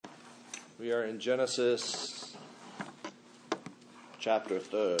We are in Genesis chapter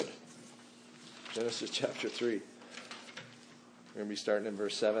 3. Genesis chapter 3. We're going to be starting in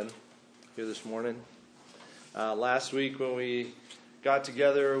verse 7 here this morning. Last week when we got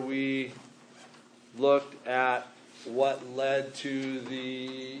together, we looked at what led to the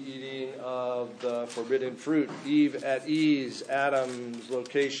eating of the forbidden fruit. Eve at ease, Adam's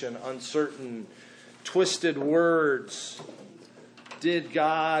location uncertain, twisted words. Did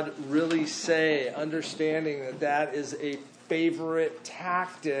God really say, understanding that that is a favorite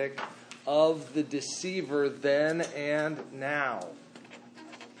tactic of the deceiver then and now?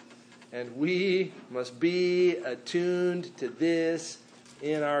 And we must be attuned to this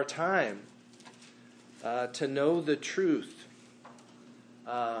in our time, to know the truth.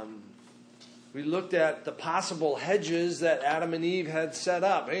 We looked at the possible hedges that Adam and Eve had set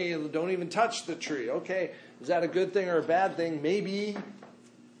up. Hey, don't even touch the tree. Okay, is that a good thing or a bad thing? Maybe,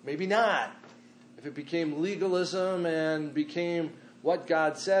 maybe not. If it became legalism and became what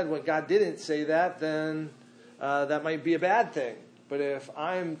God said when God didn't say that, then that might be a bad thing. But if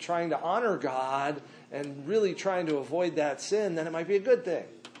I'm trying to honor God and really trying to avoid that sin, then it might be a good thing.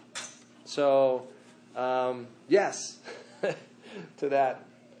 So, yes, to that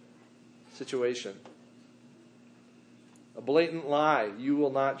situation. A blatant lie, you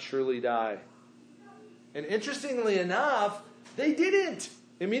will not surely die. And interestingly enough, they didn't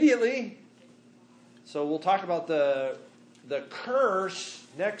immediately. So we'll talk about the curse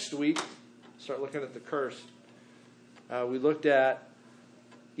next week. Start looking at the curse. We looked at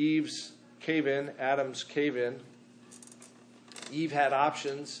Eve's cave-in, Adam's cave-in. Eve had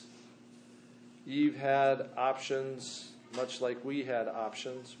options. Eve had options much like we had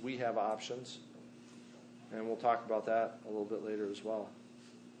options. We have options. And we'll talk about that a little bit later as well.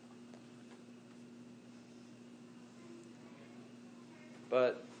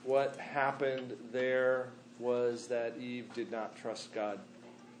 But what happened there was that Eve did not trust God.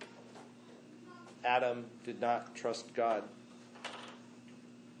 Adam did not trust God.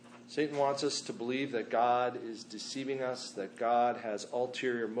 Satan wants us to believe that God is deceiving us, that God has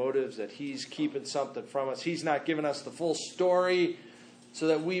ulterior motives, that he's keeping something from us. He's not giving us the full story, so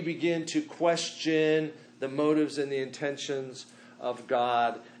that we begin to question the motives and the intentions of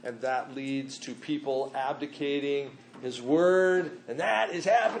God. And that leads to people abdicating his word. And that is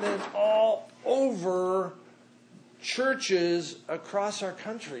happening all over churches across our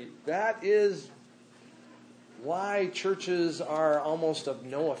country. That is why churches are almost of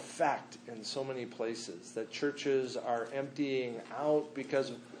no effect in so many places. That churches are emptying out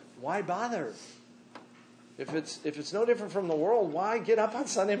because why bother? If it's no different from the world, why get up on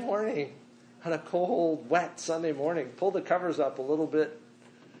Sunday morning? On a cold, wet Sunday morning. Pull the covers up a little bit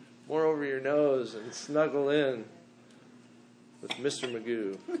more over your nose and snuggle in with Mr.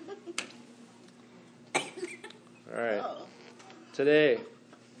 Magoo. All right. Today,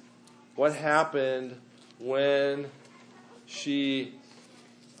 what happened when she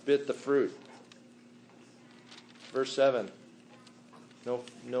bit the fruit? Verse 7.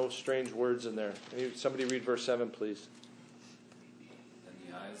 No strange words in there. Somebody read verse 7, please. And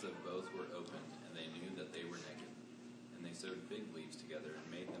the eyes of both were opened, and they knew that they were naked. And they sewed fig leaves together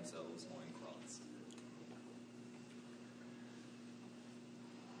and made themselves loincloths.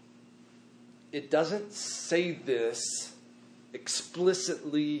 It doesn't say this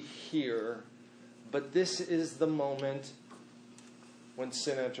explicitly here, but this is the moment when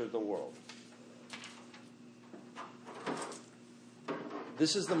sin entered the world.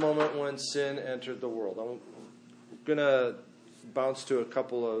 This is the moment when sin entered the world. I'm going to bounce to a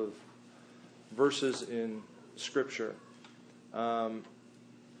couple of verses in Scripture. I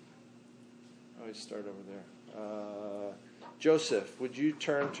start over there. Joseph, would you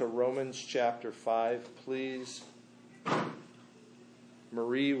turn to Romans chapter 5, please?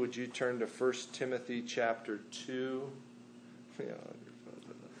 Marie, would you turn to 1 Timothy chapter 2?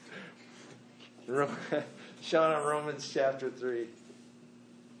 Sean, Romans chapter 3.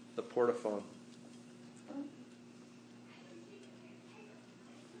 The portaphone.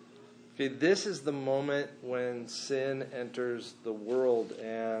 Okay, this is the moment when sin enters the world,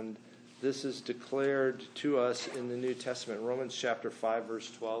 and this is declared to us in the New Testament. Romans chapter 5, verse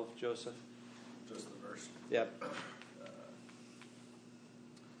 12, Joseph. Just the verse. Yep.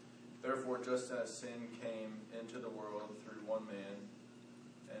 Therefore, just as sin came into the world through one man,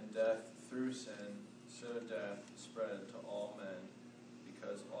 and death through sin, so death spread to all men,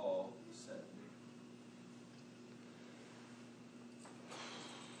 because all sinned.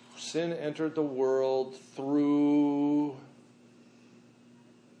 Sin entered the world through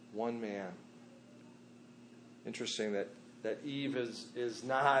one man. Interesting that Eve is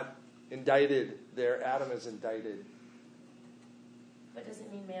not indicted there. Adam is indicted. But does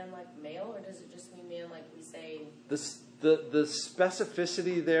it mean man like male, or does it just mean man like we say? The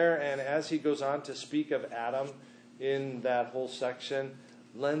specificity there, and as he goes on to speak of Adam in that whole section,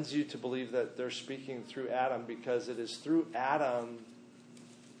 lends you to believe that they're speaking through Adam, because it is through Adam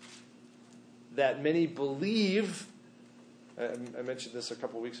that many believe. I mentioned this a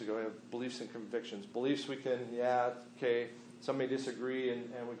couple of weeks ago. I have beliefs and convictions. Beliefs we can, some may disagree,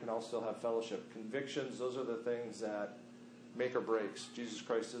 and we can all still have fellowship. Convictions, those are the things that make or breaks. Jesus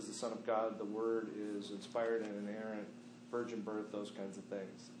Christ is the Son of God. The Word is inspired and inerrant. Virgin birth, those kinds of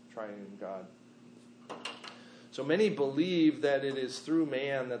things. Triune God. So many believe that it is through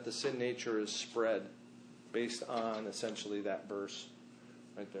man that the sin nature is spread, based on essentially that verse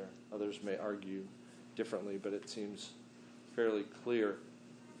right there. Others may argue differently, but it seems fairly clear.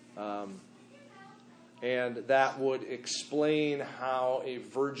 And that would explain how a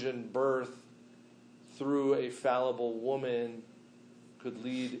virgin birth through a fallible woman could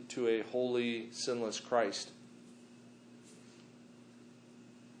lead to a holy, sinless Christ.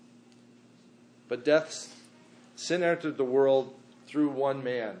 But sin entered the world through one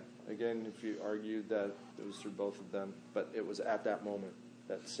man. Again, if you argued that it was through both of them, but it was at that moment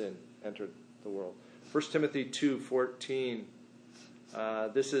that sin entered the world. 1 Timothy 2:14.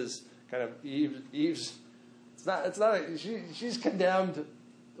 This is kind of Eve's. She's condemned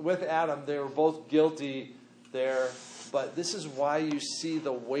with Adam. They were both guilty there, but this is why you see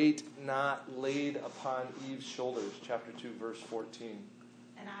the weight not laid upon Eve's shoulders. Chapter 2, verse 14.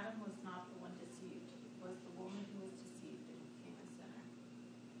 And Adam was not the one deceived. It was the woman who was deceived and became a sinner.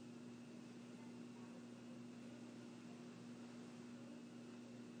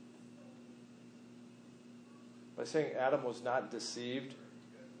 By saying Adam was not deceived,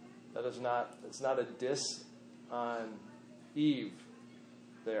 it's not a diss on Eve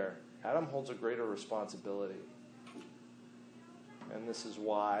there. Adam holds a greater responsibility. And this is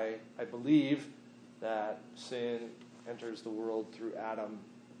why I believe that sin enters the world through Adam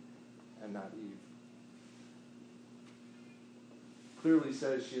and not Eve. Clearly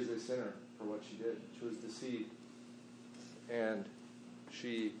says she is a sinner for what she did. She was deceived. And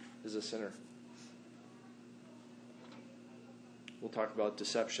she is a sinner. We'll talk about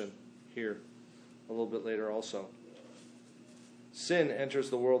deception here a little bit later also. Sin enters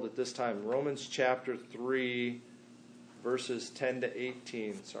the world at this time. Romans chapter 3, verses 10 to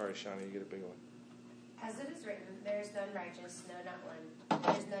 18. Sorry, Shawnee, you get a big one. As it is written, there is none righteous, no, not one.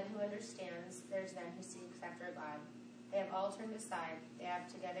 There is none who understands. There is none who seeks after God. They have all turned aside. They have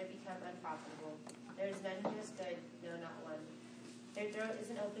together become unprofitable. There is none who is good, no, not one. Their throat is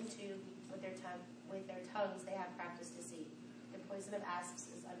an open tube. With their tongues they have practiced deceit. The poison of asps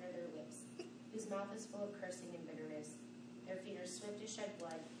is under their lips, whose mouth is full of cursing and bitterness. Their feet are swift to shed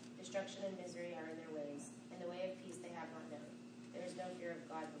blood. Destruction and misery are in their ways. And the way of peace they have not known. There is no fear of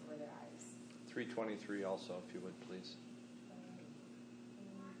God before their eyes. 3:23 also, if you would, please.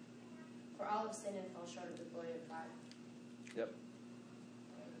 For all have sinned and fall short of the glory of God. Yep.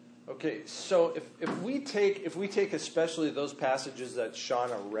 Okay, so if we take especially those passages that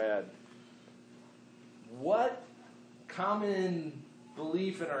Shauna read, what common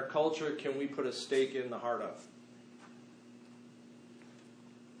belief in our culture can we put a stake in the heart of?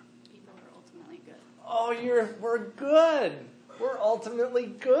 People are ultimately good. Oh, we're good. We're ultimately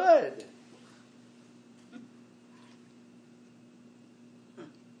good.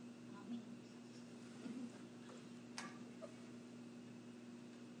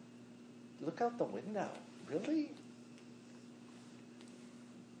 Look out the window. Really?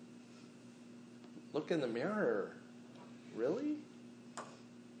 Look in the mirror. Really?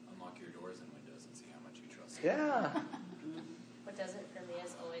 Unlock your doors and windows and see how much you trust them. Yeah. What does it for me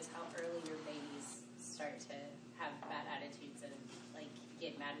is always how early your babies start to have bad attitudes and like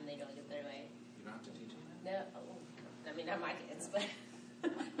get mad when they don't get their way. You don't have to teach them that. No, I mean not my kids, but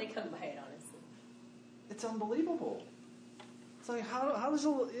they come by it honestly. It's unbelievable. It's like how does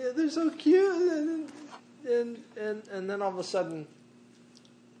they're so cute and then all of a sudden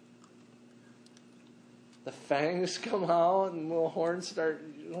the fangs come out and little horns start.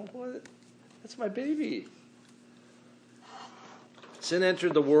 What? That's my baby. Sin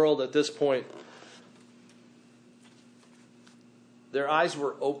entered the world at this point. Their eyes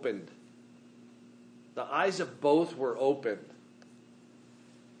were opened. The eyes of both were opened.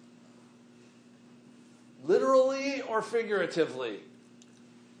 Literally or figuratively?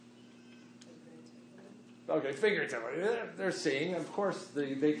 Okay, figuratively. They're seeing. Of course,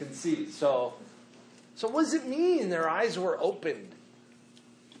 they can see. So what does it mean their eyes were opened?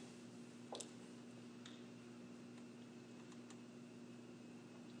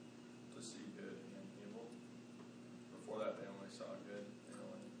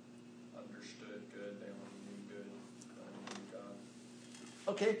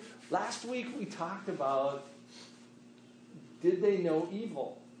 Okay, last week we talked about, did they know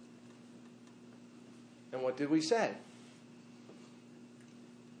evil? And what did we say?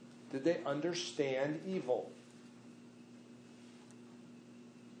 Did they understand evil?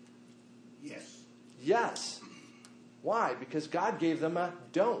 Yes. Yes. Why? Because God gave them a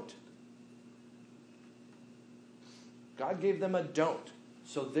don't. God gave them a don't.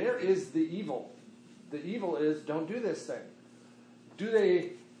 So there is the evil. The evil is, don't do this thing. Do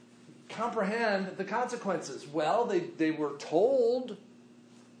they comprehend the consequences? Well, they were told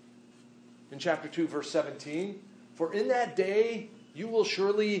in chapter 2, verse 17, for in that day you will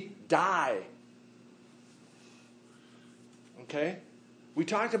surely die. Okay? We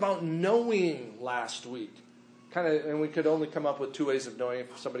talked about knowing last week. And we could only come up with two ways of knowing.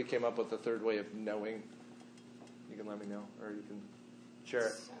 If somebody came up with a third way of knowing, you can let me know, or you can share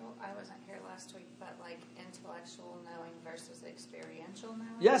it. So I wasn't here last week, but like intellectual knowing versus experiential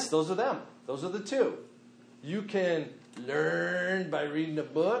knowing? Yes, those are them. Those are the two. You can learn by reading a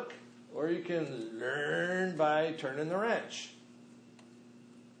book, or you can learn by turning the wrench.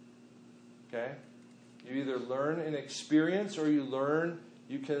 Okay? You either learn an experience, or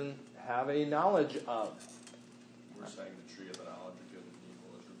you can have a knowledge of. We're saying the tree of the knowledge of good and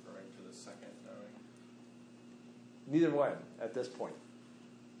evil is referring to the second knowing. Neither one at this point.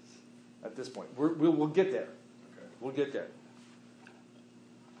 At this point. We'll get there. Okay. We'll get there.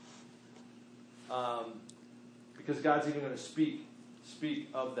 Because God's even going to speak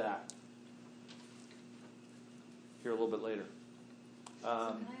of that here a little bit later. Can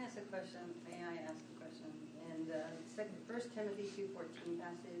I ask a question? May I ask a question? In the 1 Timothy 2:14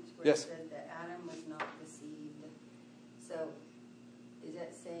 passage where Yes. it said that Adam was not deceived. So is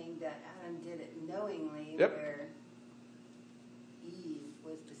that saying that Adam did it knowingly, Yep. where Eve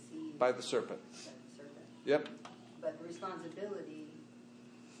was deceived By the serpent. by the serpent? Yep. But the responsibility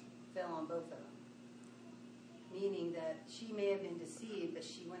fell on both of them. Meaning that she may have been deceived, but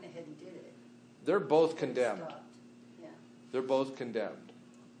she went ahead and did it. They're both She condemned. stopped. Yeah. They're both condemned.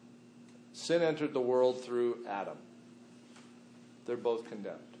 Sin entered the world through Adam. They're both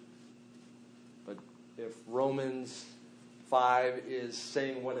condemned. But if Romans 5 is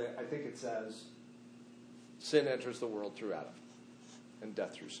saying what I think it says, sin enters the world through Adam, and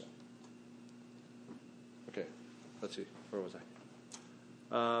death through sin. Okay, let's see. Where was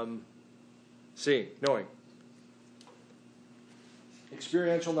I? Seeing, knowing.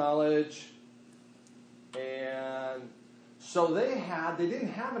 Experiential knowledge. And so they didn't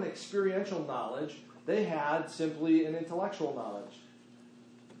have an experiential knowledge. They had simply an intellectual knowledge.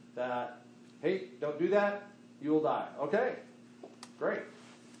 That, hey, don't do that, you will die. Okay, great.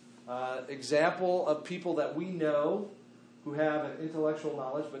 Example of people that we know who have an intellectual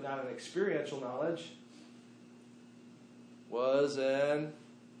knowledge but not an experiential knowledge was a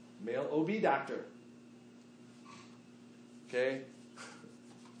male OB doctor. Okay?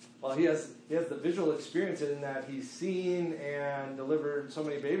 Well, he has the visual experience in that he's seen and delivered so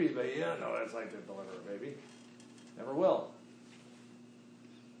many babies, but he doesn't know what it's like to deliver a baby. Never will.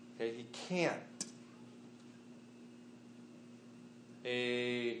 Okay, he can't.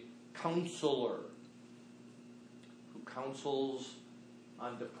 A counselor who counsels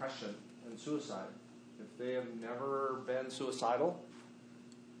on depression and suicide, if they have never been suicidal,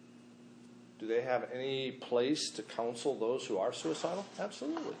 do they have any place to counsel those who are suicidal?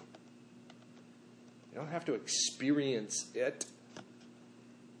 Absolutely. You don't have to experience it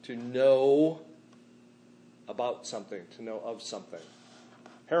to know about something, to know of something.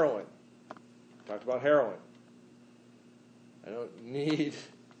 Heroin. Talked about heroin. I don't need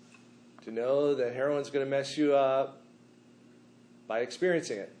to know that heroin's going to mess you up by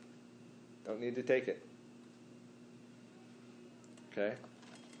experiencing it. Don't need to take it. Okay?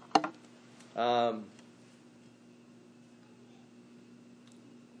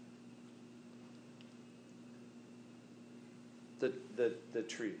 The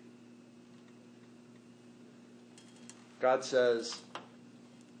tree. God says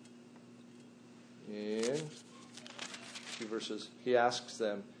in 2 verses, he asks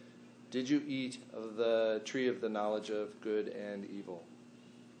them, did you eat of the tree of the knowledge of good and evil?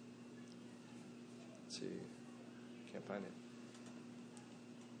 Let's see. Can't find it.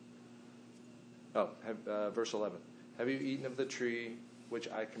 Oh, verse 11. Have you eaten of the tree which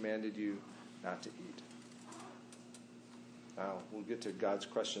I commanded you not to eat? Now, we'll get to God's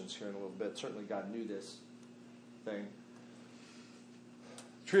questions here in a little bit. Certainly God knew this thing.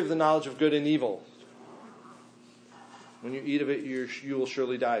 Tree of the knowledge of good and evil. When you eat of it, you will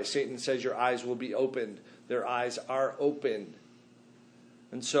surely die. Satan says your eyes will be opened. Their eyes are opened.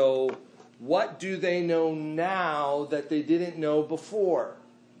 And so, what do they know now that they didn't know before?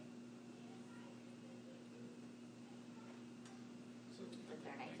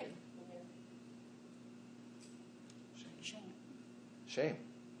 Shame.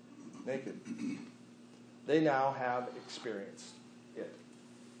 Naked. They now have experienced it.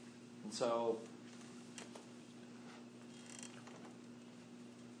 And so,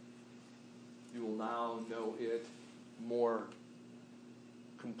 you will now know it more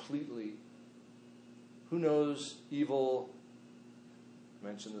completely. Who knows evil? I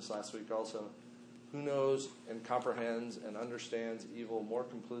mentioned this last week also. Who knows and comprehends and understands evil more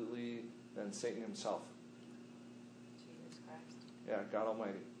completely than Satan himself? Jesus Christ. Yeah, God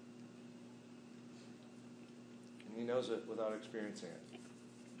Almighty. And he knows it without experiencing it.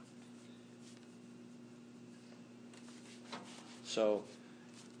 So,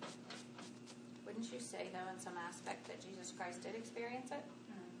 Wouldn't you say, though, in some aspect that Jesus Christ did experience it?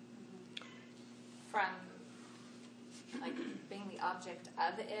 From, like, being the object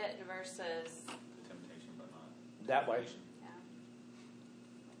of it versus, The temptation, but not that way.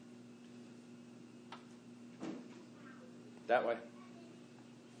 yeah. That way.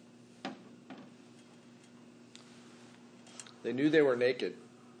 They knew they were naked.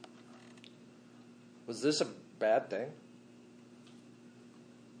 Was this a bad thing?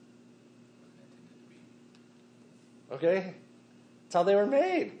 Okay? That's how they were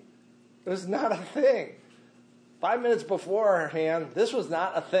made. It was not a thing. 5 minutes beforehand, this was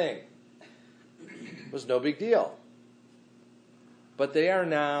not a thing. It was no big deal. But they are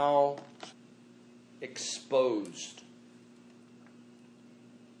now exposed.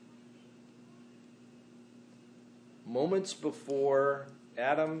 Moments before,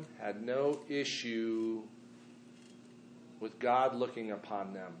 Adam had no issue with God looking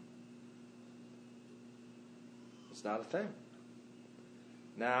upon them. It's not a thing.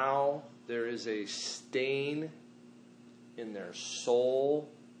 Now there is a stain in their soul,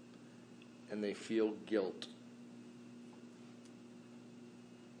 and they feel guilt.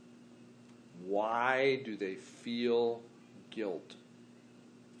 Why do they feel guilt?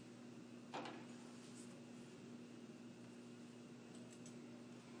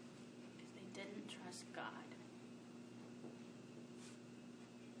 Because they didn't trust God.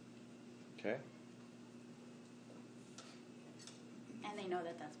 Okay? And they know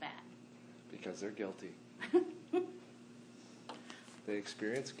that that's bad. Because they're guilty. They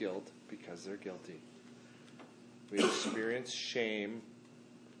experience guilt because they're guilty. We experience shame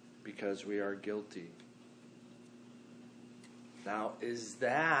because we are guilty. Now, is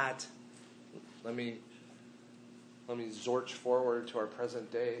that, let me zorch forward to our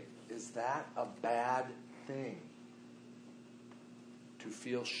present day, is that a bad thing? To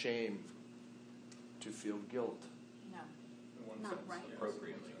feel shame, to feel guilt. No. In one Not sense, right. yes.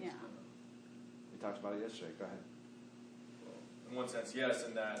 Appropriately. Yeah. We talked about it yesterday. Go ahead. In one sense, yes,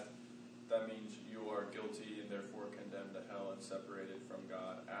 and that means you are guilty and therefore condemned to hell and separated from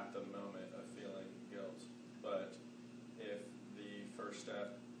God at the moment of feeling guilt. But if the first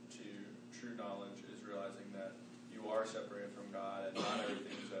step to true knowledge is realizing that you are separated from God and not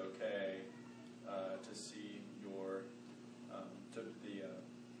everything is okay, to see your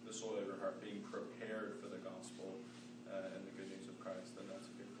the soul of your heart being prepared for the gospel and the good news of Christ, then that's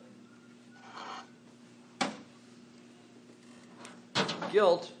a good thing.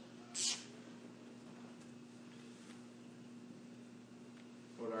 Guilt,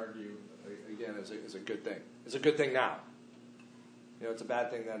 I would argue, again, is a good thing. It's a good thing now. You know, it's a bad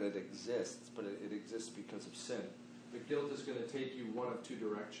thing that it exists, but it exists because of sin. But guilt is going to take you one of two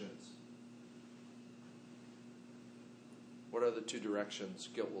directions. What are the two directions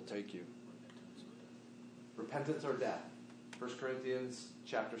guilt will take you? Repentance or death. 1 Corinthians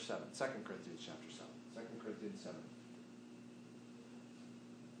chapter 7. 2 Corinthians chapter 7. 2 Corinthians 7.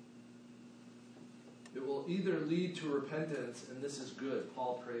 It will either lead to repentance, and this is good.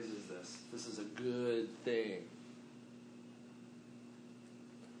 Paul praises this. This is a good thing.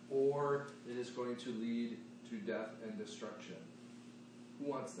 Or it is going to lead to death and destruction. Who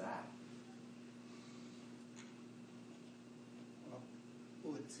wants that? Well, it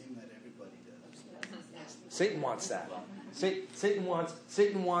would seem that everybody does. Satan wants that. Satan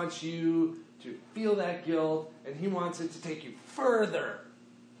wants you to feel that guilt, and he wants it to take you further.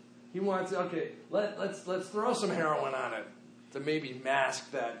 He wants, okay, let's throw some heroin on it to maybe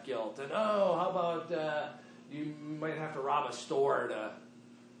mask that guilt. And how about you might have to rob a store to,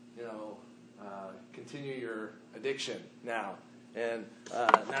 continue your addiction now. And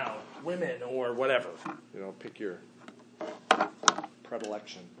now women or whatever, pick your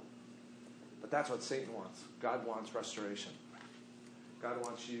predilection. But that's what Satan wants. God wants restoration. God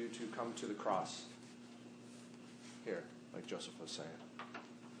wants you to come to the cross. Here, like Joseph was saying.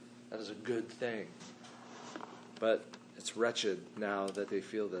 That is a good thing. But it's wretched now that they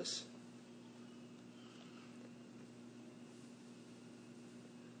feel this.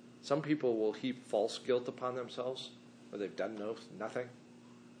 Some people will heap false guilt upon themselves, or they've done nothing,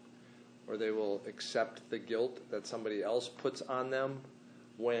 or they will accept the guilt that somebody else puts on them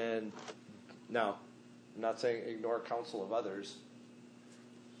when, now, I'm not saying ignore counsel of others,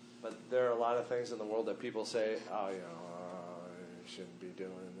 but there are a lot of things in the world that people say, oh, you shouldn't be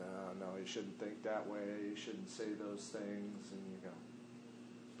doing that. No, you shouldn't think that way. You shouldn't say those things. And you go.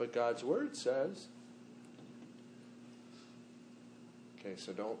 But God's word says. Okay,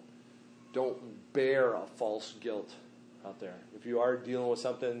 so don't bear a false guilt out there. If you are dealing with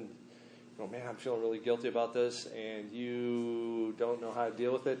something, man, I'm feeling really guilty about this, and you don't know how to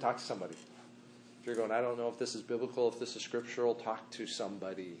deal with it, talk to somebody. If you're going, I don't know if this is biblical, if this is scriptural, talk to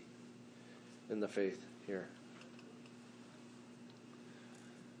somebody in the faith here.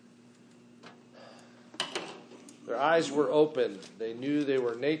 Their eyes were opened. They knew they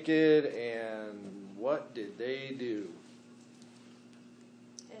were naked, and what did they do?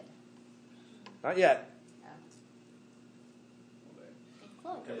 Not yet.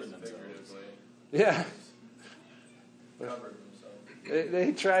 Covered themselves. Yeah. Covered themselves.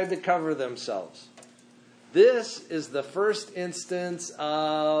 They tried to cover themselves. This is the first instance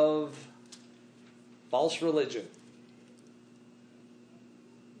of false religion.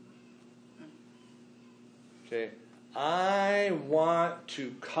 Okay. I want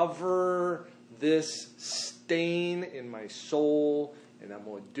to cover this stain in my soul, and I'm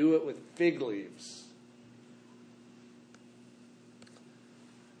going to do it with fig leaves.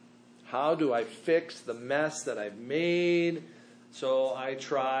 How do I fix the mess that I've made? So I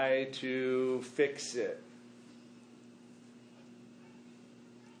try to fix it.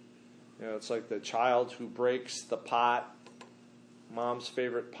 It's like the child who breaks the pot, mom's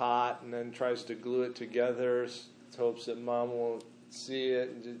favorite pot, and then tries to glue it together, hopes that mom won't see it,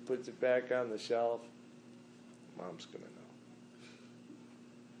 and just puts it back on the shelf. Mom's going to know.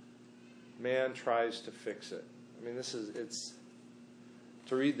 Man tries to fix it. I mean,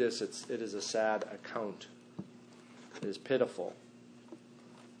 to read this, it is a sad account. It is pitiful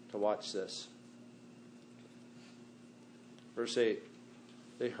to watch this. Verse 8.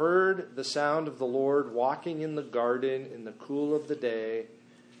 They heard the sound of the Lord walking in the garden in the cool of the day,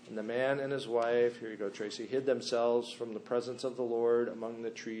 and the man and his wife, here you go, Tracy, hid themselves from the presence of the Lord among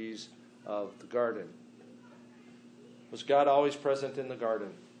the trees of the garden. Was God always present in the garden?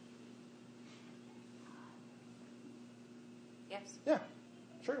 Yes. Yeah,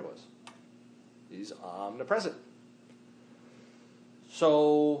 sure he was. He's omnipresent.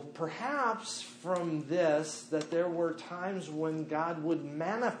 So perhaps from this that there were times when God would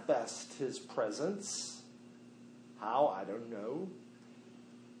manifest his presence. How? I don't know.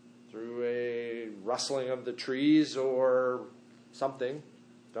 Through a rustling of the trees or something.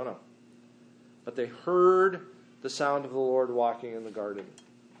 Don't know. But they heard the sound of the Lord walking in the garden.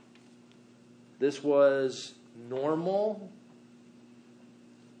 This was normal.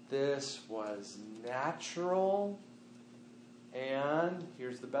 This was natural. And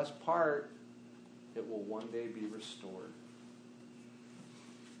here's the best part, it will one day be restored.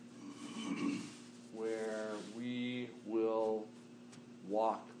 Where we will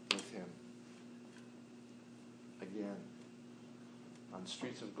walk with him again. On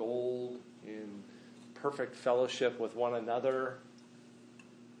streets of gold, in perfect fellowship with one another,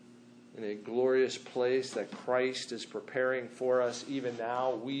 in a glorious place that Christ is preparing for us. Even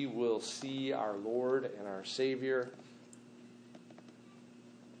now, we will see our Lord and our Savior.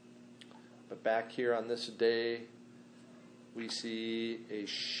 But back here on this day, we see a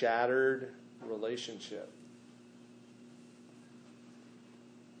shattered relationship.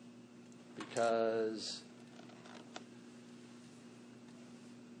 Because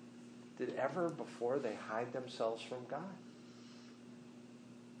did ever before they hide themselves from God?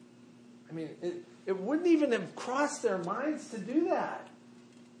 I mean, it wouldn't even have crossed their minds to do that.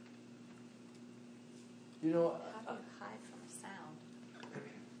 You know, How do you hide from a sound?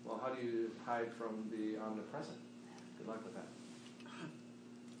 well, how do you hide from the omnipresent? Good luck with that.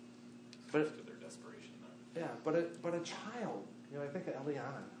 But After their desperation, though. yeah, but a child. I think of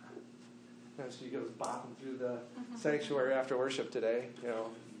Eliana. She goes bopping through the sanctuary after worship today.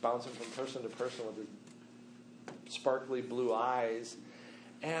 Bouncing from person to person with her sparkly blue eyes,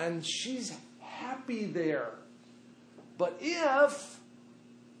 and she's happy there. But if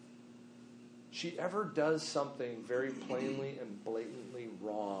she ever does something very plainly and blatantly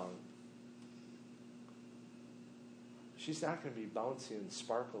wrong, she's not going to be bouncy and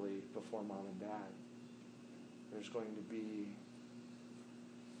sparkly before mom and dad. There's going to be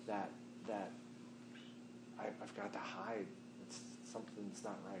that I've got to hide. Something's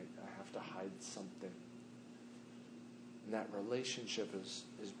not right. I have to hide something. And that relationship is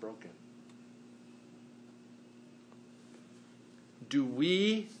broken. Do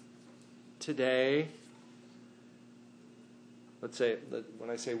we today, when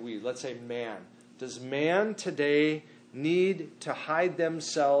I say we, let's say man. Does man today need to hide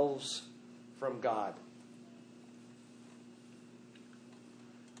themselves from God?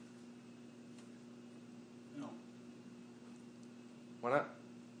 No. Why not?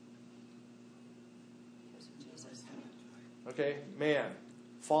 Jesus. Okay, man.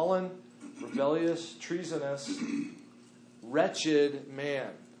 Fallen, rebellious, treasonous, wretched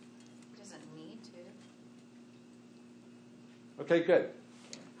man. Doesn't need to. Okay, good.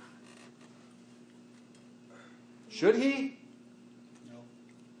 Should he? No.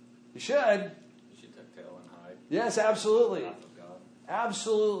 He should. You should tuck tail and hide. Yes, absolutely. Wrath of God.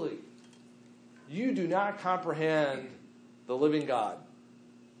 Absolutely. You do not comprehend the living God.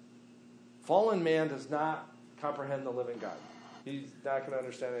 Fallen man does not comprehend the living God. He's not going to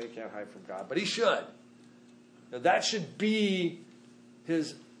understand that he can't hide from God, but he should. Now, that should be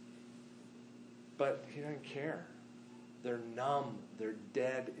his, but he doesn't care. They're numb. They're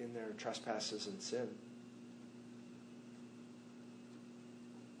dead in their trespasses and sin.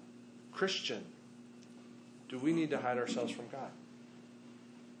 Christian, do we need to hide ourselves from God?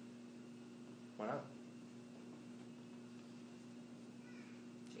 Why not?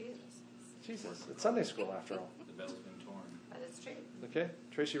 Jesus. It's Sunday school after all. The bell's been torn. But it's true. Okay?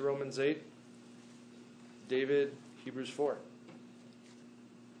 Tracy, Romans 8. David, Hebrews 4.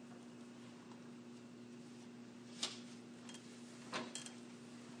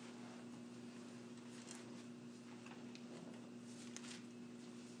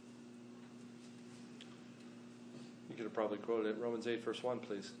 You could have probably quoted it. Romans 8, verse 1,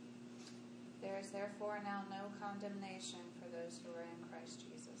 please. There is therefore now no condemnation for those who are in Christ Jesus.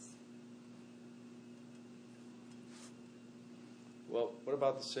 Well, what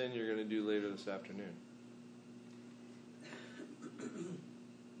about the sin you're going to do later this afternoon?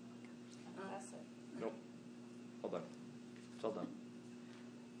 Confess it. Nope. Hold on. It's all done.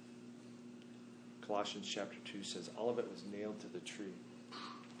 Colossians chapter 2 says, all of it was nailed to the tree.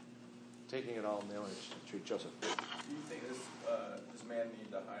 Taking it all, nailing it to the tree. Joseph. Do you think does man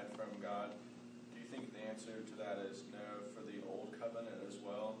need to hide from God? Do you think the answer to that is no for the old covenant as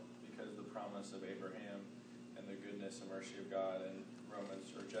well? Because the promise of Abraham and the goodness and mercy of God in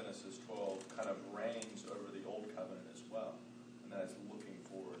Romans or Genesis 12 kind of reigns over the old covenant as well. And that is looking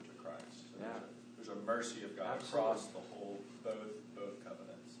forward to Christ. So Yeah. there's a mercy of God across the whole, both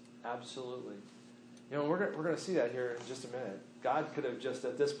covenants. Absolutely. You know, we're going to see that here in just a minute. God could have just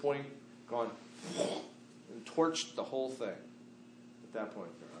at this point gone and torched the whole thing. At that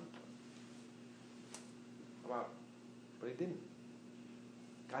point, I'm out. But he didn't.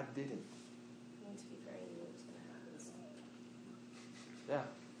 God didn't. You need to be very new what's going to happen. Yeah.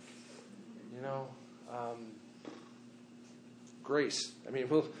 You know, grace. I mean,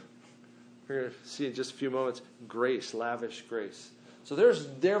 we're going to see in just a few moments, grace, lavish grace. So there's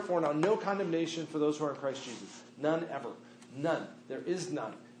therefore now no condemnation for those who are in Christ Jesus. None ever. None. There is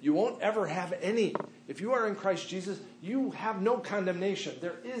none. You won't ever have any. If you are in Christ Jesus, you have no condemnation.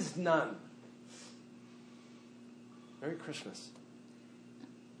 There is none. Merry Christmas.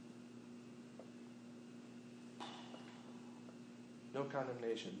 No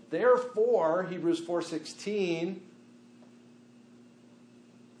condemnation. Therefore, Hebrews 4:16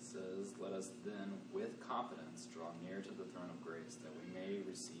 says, let us then with confidence draw near to the throne of grace that we may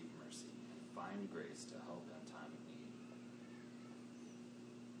receive mercy and find grace to help in time of need.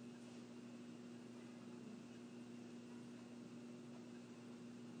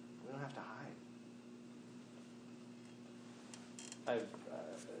 We don't have to hide. I've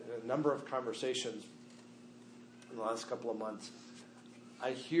a number of conversations in the last couple of months.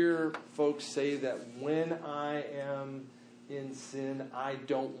 I hear folks say that when I am in sin, I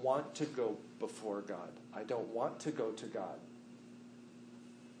don't want to go before God. I don't want to go to God.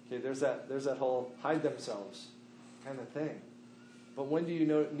 Okay, there's that whole hide themselves kind of thing. But when do you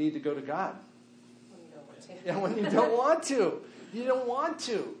need to go to God? When you don't want to. Yeah, when you don't want to. You don't want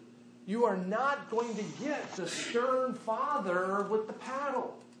to. You are not going to get the stern father with the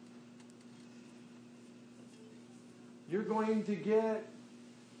paddle. You're going to get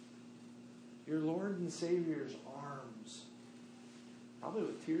your Lord and Savior's arms, probably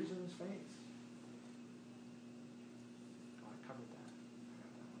with tears in his face. Oh, I covered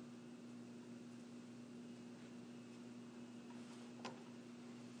that.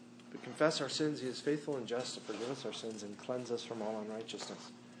 If we confess our sins, he is faithful and just to forgive us our sins and cleanse us from all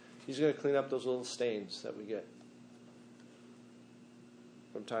unrighteousness. He's going to clean up those little stains that we get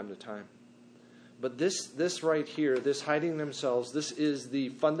from time to time. But this right here, this hiding themselves, this is the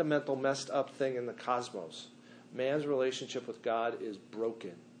fundamental messed up thing in the cosmos. Man's relationship with God is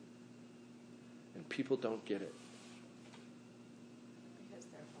broken. And people don't get it. Because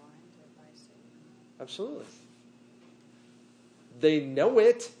they're blinded by Satan. Absolutely. They know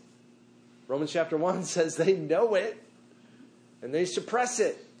it. Romans chapter 1 says they know it. And they suppress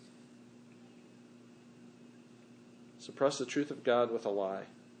it. Suppress the truth of God with a lie.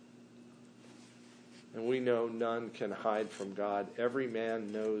 And we know none can hide from God. Every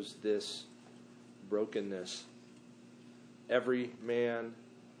man knows this brokenness. Every man,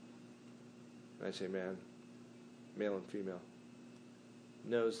 and I say man, male and female,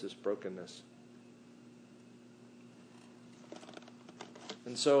 knows this brokenness.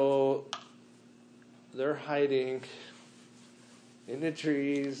 And so they're hiding in the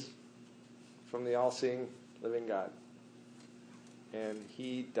trees from the all-seeing living God. And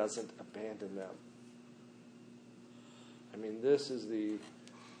he doesn't abandon them. I mean, this is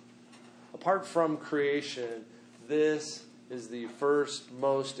apart from creation, this is the first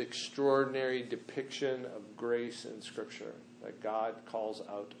most extraordinary depiction of grace in Scripture, that God calls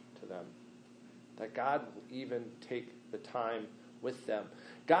out to them. That God will even take the time with them.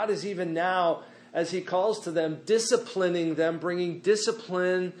 God is even now, as he calls to them, disciplining them, bringing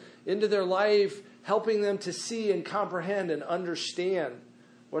discipline into their life, helping them to see and comprehend and understand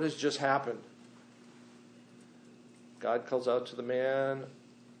what has just happened. God calls out to the man,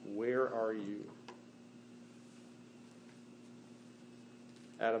 "Where are you?"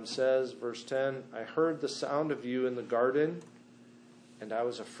 Adam says, verse 10, "I heard the sound of you in the garden, and I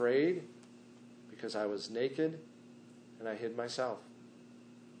was afraid because I was naked, and I hid myself."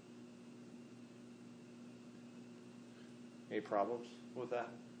 Any problems with that?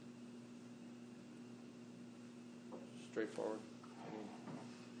 Straightforward.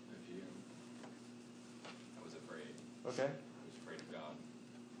 A few. I was afraid. Okay. I was afraid of God.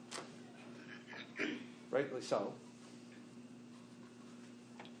 Rightly so.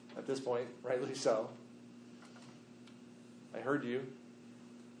 At this point, rightly so. I heard you.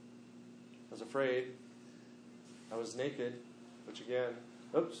 I was afraid. I was naked. Which again,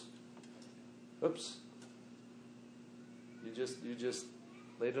 oops. You just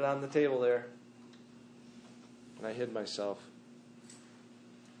laid it on the table there. And I hid myself.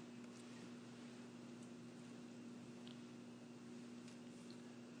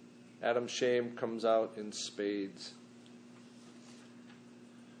 Adam's shame comes out in spades.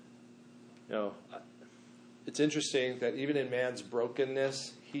 You know, it's interesting that even in man's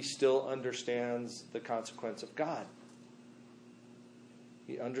brokenness, he still understands the consequence of God.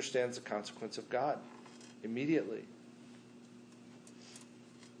 He understands the consequence of God immediately.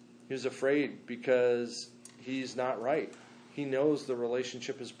 He was afraid because he's not right. He knows the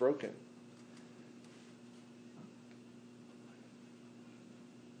relationship is broken.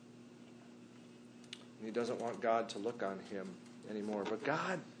 And he doesn't want God to look on him anymore. But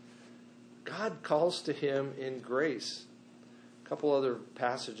God calls to him in grace. A couple other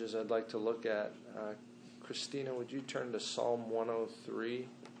passages I'd like to look at. Christina, would you turn to Psalm 103?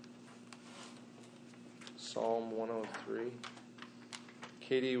 Psalm 103.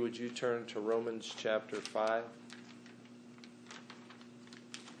 Katie, would you turn to Romans chapter 5?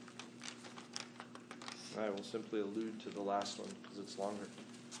 I will simply allude to the last one because it's longer.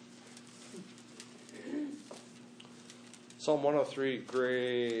 Psalm 103,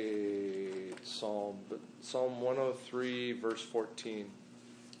 great psalm. But Psalm 103, verse 14.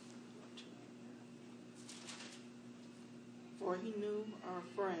 For he knew our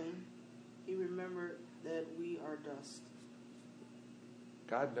frame, he remembered that we are dust.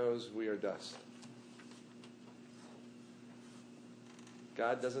 God knows we are dust.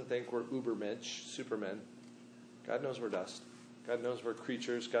 God doesn't think we're ubermensch, supermen. God knows we're dust. God knows we're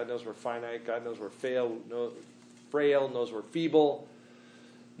creatures. God knows we're finite. God knows we're frail, knows we're feeble.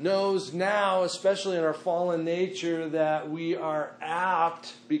 Knows now, especially in our fallen nature, that we are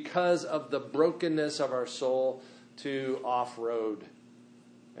apt, because of the brokenness of our soul, to off-road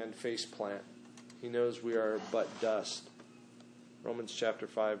and faceplant. He knows we are but dust. Romans chapter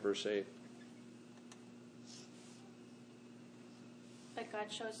 5, verse 8. But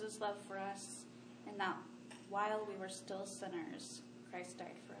God shows his love for us, and that while we were still sinners, Christ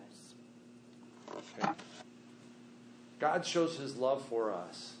died for us. Okay. God shows his love for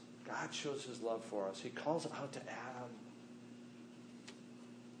us. God shows his love for us. He calls out to Adam,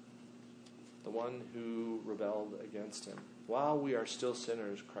 the one who rebelled against him. While we are still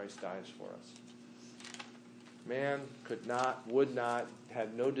sinners, Christ dies for us. Man could not, would not,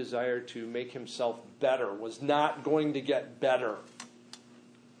 had no desire to make himself better, was not going to get better.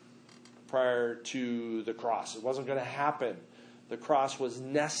 prior to the cross. It wasn't going to happen. The cross was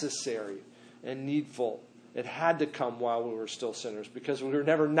necessary and needful. It had to come while we were still sinners, because we were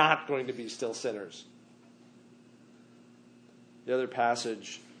never not going to be still sinners. The other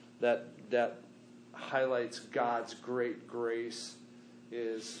passage that highlights God's great grace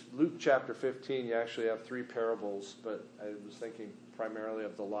is Luke chapter 15. You actually have 3 parables, but I was thinking primarily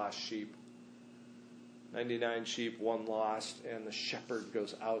of the lost sheep. 99 sheep, 1 lost, and the shepherd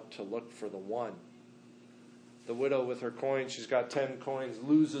goes out to look for the one. The widow with her coins, she's got 10 coins,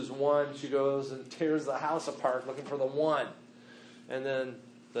 loses 1. She goes and tears the house apart looking for the one. And then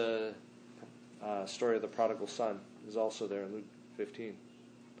the story of the prodigal son is also there in Luke 15.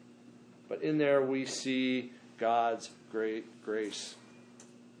 But in there we see God's great grace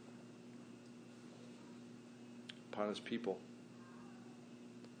upon his people.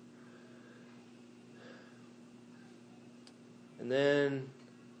 And then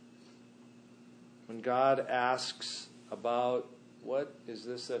when God asks about what is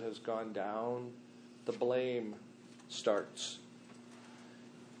this that has gone down, the blame starts.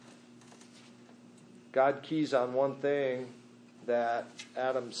 God keys on one thing that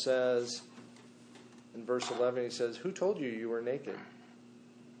Adam says in verse 11. He says, "Who told you you were naked?"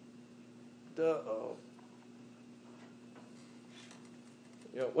 Uh-oh.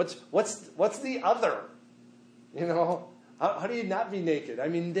 You know, what's the other? You know, how do you not be naked? I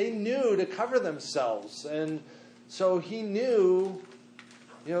mean, they knew to cover themselves, and so he knew,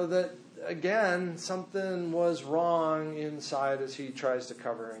 you know, that again something was wrong inside as he tries to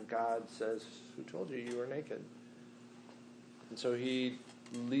cover, and God says, "Who told you you were naked?" And so he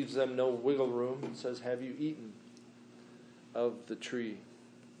leaves them no wiggle room and says, "Have you eaten of the tree?"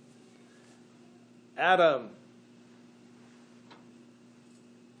 Adam.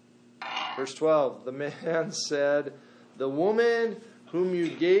 Verse 12, the man said, "The woman whom you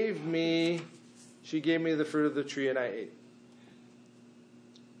gave me, she gave me the fruit of the tree and I ate."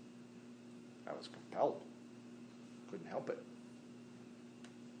 I was compelled. Couldn't help it.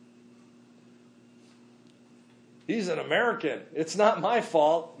 He's an American. It's not my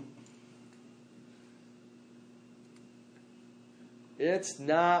fault. It's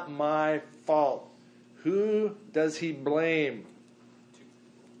not my fault. Who does he blame?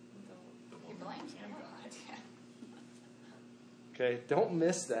 He blames God. Okay, don't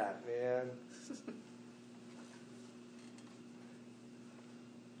miss that, man.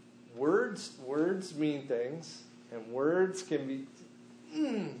 Words mean things, and words can be...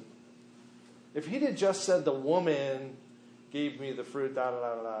 If he'd have just said the woman gave me the fruit,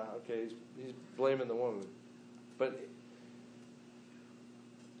 okay, he's blaming the woman. But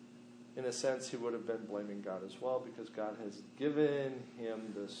in a sense, he would have been blaming God as well, because God has given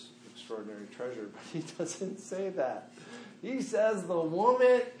him this extraordinary treasure. But he doesn't say that. He says, the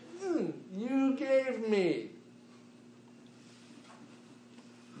woman you gave me.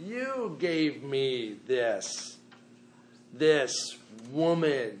 You gave me this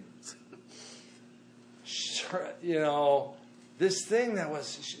woman. You know, this thing that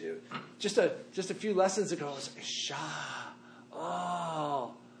was just a few lessons ago was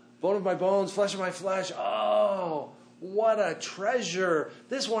bone of my bones, flesh of my flesh. Oh, what a treasure.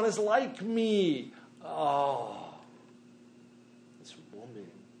 This one is like me. Oh, this woman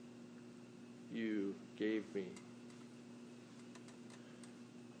you gave me.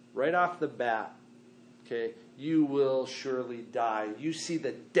 Right off the bat, okay, you will surely die. You see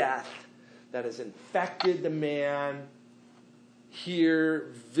the death that has infected the man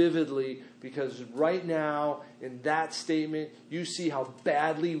here vividly, because right now in that statement you see how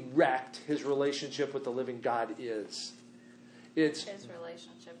badly wrecked his relationship with the living God is. It's his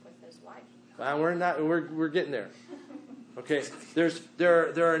relationship with his wife. We're getting there. Okay, there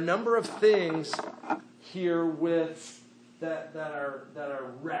are a number of things here with that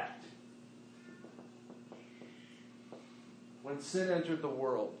are wrecked when sin entered the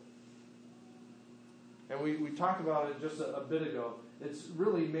world. And we talked about it just a bit ago. It's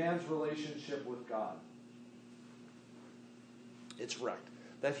really man's relationship with God. It's wrecked.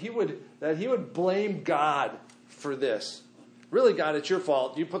 That he would blame God for this. Really, God, it's your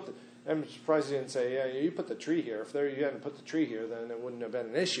fault. I'm surprised he didn't say, "Yeah, you put the tree here. If you hadn't put the tree here, then it wouldn't have been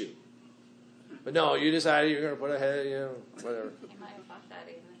an issue." But no, you decided you're going to put a head, whatever. He might have thought that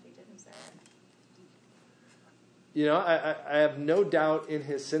even if he didn't say it. You know, I have no doubt in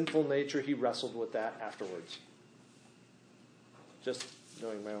his sinful nature he wrestled with that afterwards. Just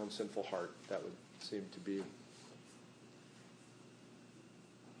knowing my own sinful heart, that would seem to be.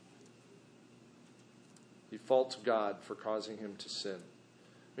 He faults God for causing him to sin.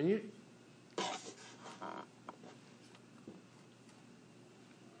 I mean,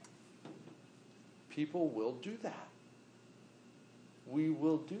 people will do that. We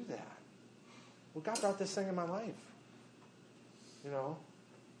will do that. Well, God brought this thing in my life. You know,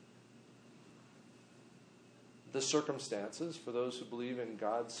 the circumstances, for those who believe in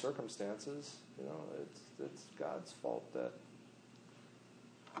God's circumstances, you know, it's God's fault that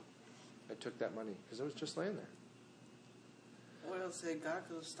I took that money because it was just laying there. Well, say God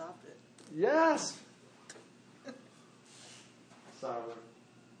could have stopped it. Yes. Sovereign.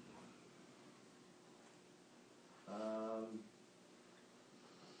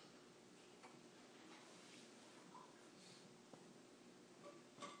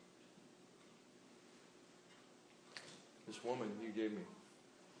 This woman you gave me.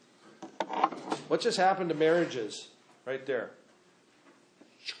 What just happened to marriages? Right there.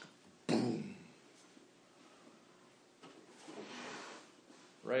 Boom.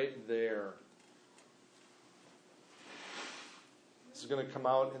 Right there. This is going to come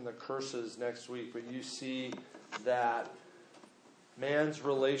out in the curses next week, but you see that man's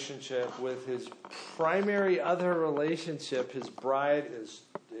relationship with his primary other relationship, his bride, is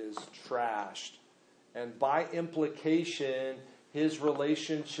trashed. And by implication, his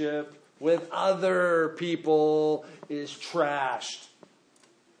relationship with other people is trashed.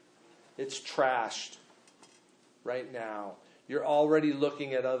 It's trashed right now. You're already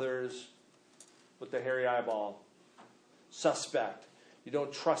looking at others with the hairy eyeball. Suspect. You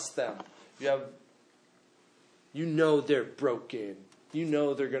don't trust them. You know they're broken. You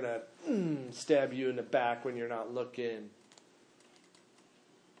know they're going to stab you in the back when you're not looking.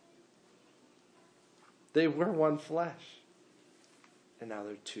 They were one flesh. And now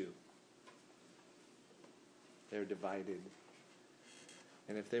they're two. They're divided.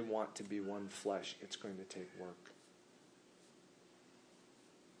 And if they want to be one flesh, it's going to take work.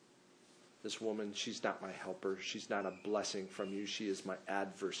 This woman, she's not my helper. She's not a blessing from you. She is my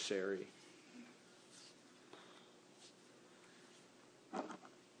adversary.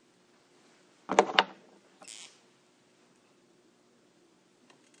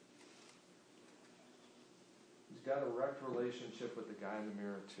 He's got a wrecked relationship with the guy in the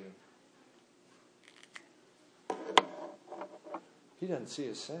mirror, too. He doesn't see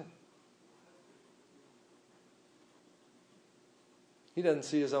his sin. He doesn't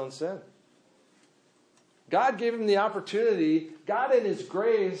see his own sin. God gave him the opportunity. God in his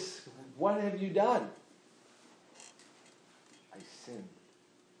grace, what have you done? I sinned.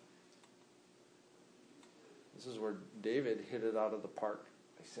 This is where David hit it out of the park.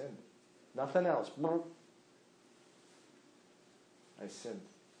 I sinned. Nothing else. I sinned.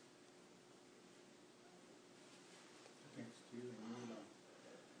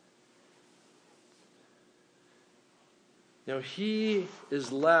 Now, he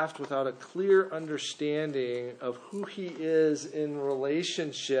is left without a clear understanding of who he is in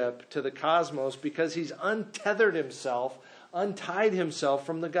relationship to the cosmos because he's untethered himself, untied himself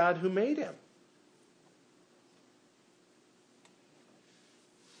from the God who made him.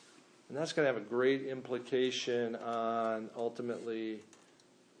 And that's going to have a great implication on ultimately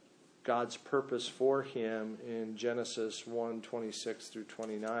God's purpose for him in Genesis 1:26 through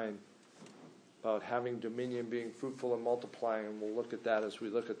 29. About having dominion, being fruitful and multiplying, and we'll look at that as we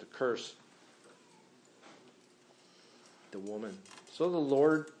look at the curse. The woman. So the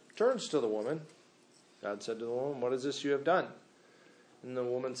Lord turns to the woman. God said to the woman, "What is this you have done?" And the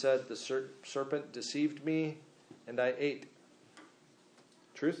woman said, "The serpent deceived me, and I ate."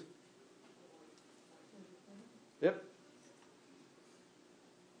 Truth? Yep.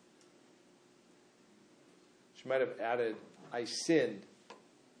 She might have added, "I sinned."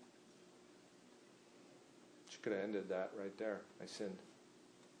 Could have ended that right there. I sinned.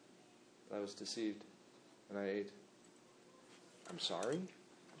 I was deceived. And I ate. I'm sorry.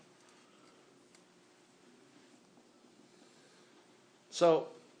 So,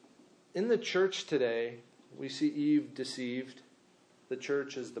 in the church today, we see Eve deceived. The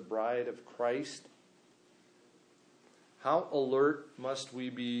church is the bride of Christ. How alert must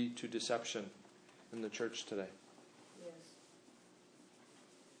we be to deception in the church today?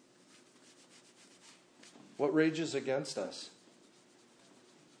 What rages against us?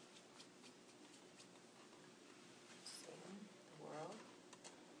 The world.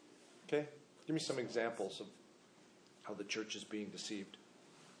 Okay. Give me some examples of how the church is being deceived.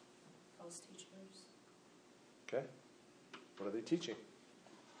 False teachers. Okay. What are they teaching?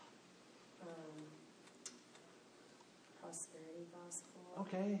 Prosperity gospel.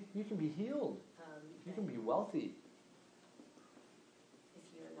 Okay. You can be healed. You can be wealthy. If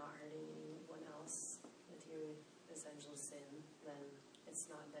you're not hurting anyone else with your essential sin, then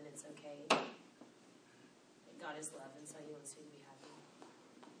it's okay. God is love, and so he wants you to be happy.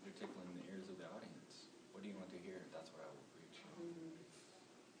 You're tickling the ears of the audience.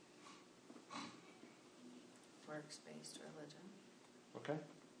 works-based religion. Okay?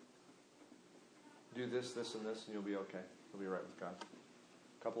 Do this, this, and this, and you'll be okay. You'll be right with God.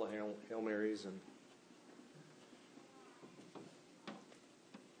 A couple of Hail Marys and...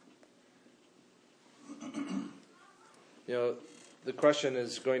 You know, the question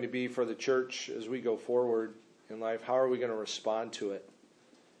is going to be for the church as we go forward in life, how are we going to respond to it?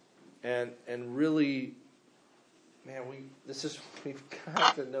 And really, man, we've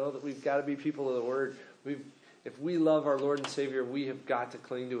got to know that we've got to be people of the Word. If we love our Lord and Savior, we have got to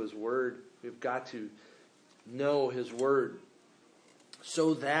cling to His Word. We've got to know His Word.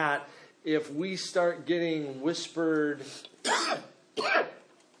 So that if we start getting whispered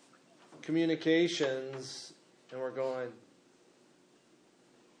communications and we're going,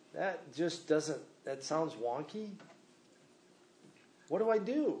 that sounds wonky. What do I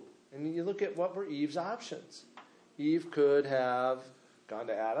do? And you look at what were Eve's options. Eve could have gone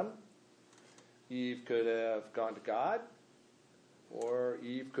to Adam. Eve could have gone to God. Or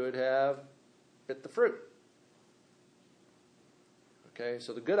Eve could have bit the fruit. Okay,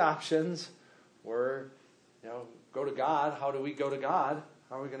 so the good options were, go to God. How do we go to God?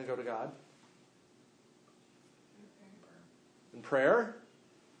 How are we going to go to God? In prayer?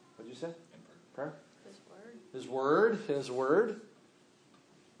 What did you say? In prayer. His Word. His Word.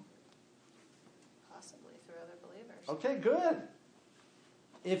 Possibly through other believers. Okay, good.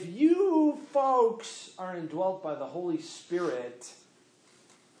 If you folks are indwelt by the Holy Spirit,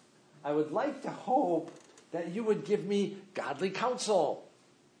 I would like to hope that you would give me godly counsel.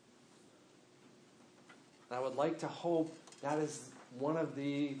 I would like to hope that is one of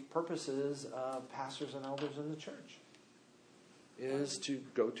the purposes of pastors and elders in the church, is to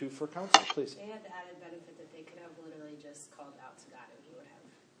go to for counsel. Please. They had the added benefit that they could have literally just called out to God and He would have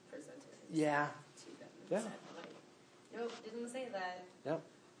presented Himself to them and said, nope, didn't say that. Yep.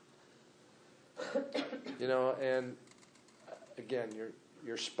 And again,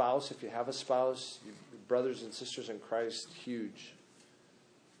 your spouse, if you have a spouse, your brothers and sisters in Christ, huge.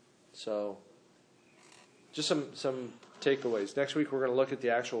 So, just some takeaways. Next week we're going to look at the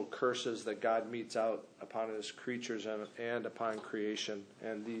actual curses that God metes out upon His creatures and upon creation.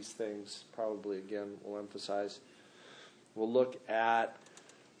 And these things probably, again, we'll emphasize. We'll look at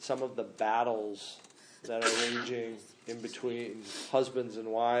some of the battles that are raging in between husbands and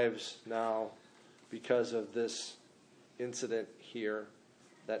wives now because of this incident here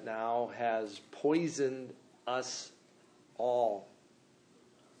that now has poisoned us all.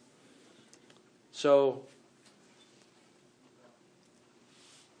 So,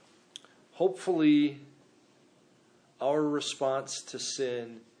 hopefully, our response to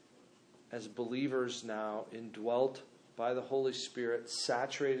sin as believers now, indwelt by the Holy Spirit,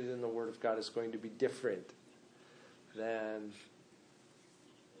 saturated in the Word of God, is going to be different than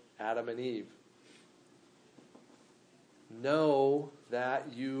Adam and Eve. Know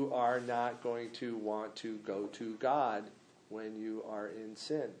that you are not going to want to go to God when you are in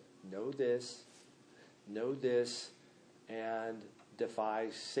sin. Know this, and defy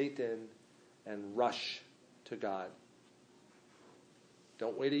Satan and rush to God.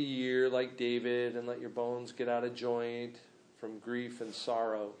 Don't wait a year like David and let your bones get out of joint from grief and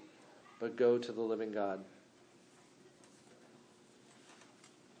sorrow, but go to the living God.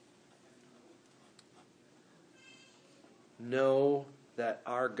 Know that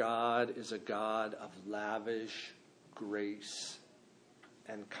our God is a God of lavish grace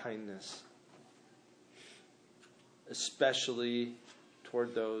and kindness, especially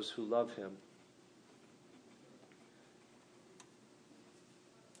toward those who love Him.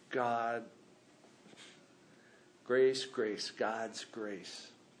 God, grace, God's grace.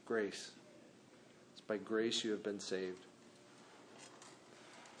 It's by grace you have been saved.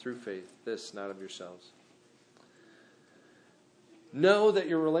 Through faith, this not of yourselves. Know that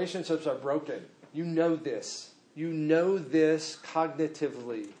your relationships are broken. You know this. You know this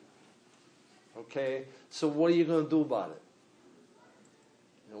cognitively. Okay? So what are you going to do about it?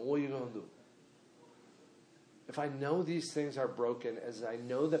 What are you going to do? If I know these things are broken, as I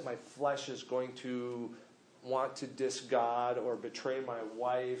know that my flesh is going to want to diss God or betray my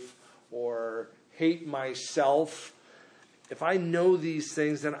wife or hate myself, if I know these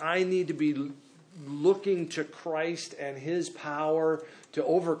things, then I need to be looking to Christ and His power to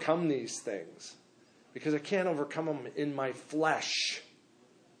overcome these things. Because I can't overcome them in my flesh.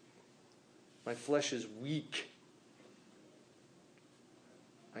 My flesh is weak.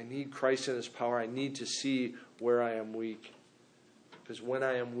 I need Christ and His power. I need to see where I am weak. Because when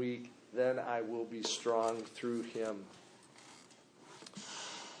I am weak, then I will be strong through Him.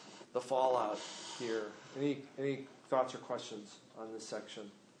 The fallout here. Any thoughts or questions on this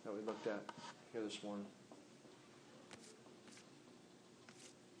section that we looked at here this morning?